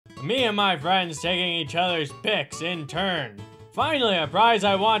Me and my friends taking each other's pics in turn. Finally, a prize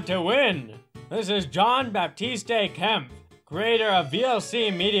I want to win! This is John Baptiste Kemp, creator of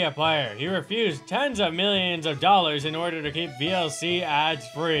VLC Media Player. He refused tens of millions of dollars in order to keep VLC ads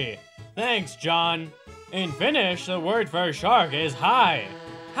free. Thanks, John. In Finnish, the word for shark is hi.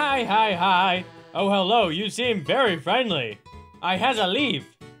 Hi, hi, hi. Oh, hello, you seem very friendly. I has a leaf.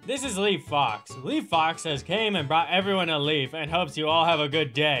 This is Leaf Fox. Leaf Fox has came and brought everyone a leaf and hopes you all have a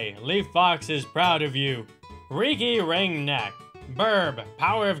good day. Leaf Fox is proud of you. Reeky Ringneck. Burb,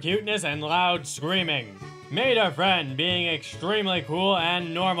 power of cuteness and loud screaming. Made a friend, being extremely cool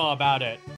and normal about it.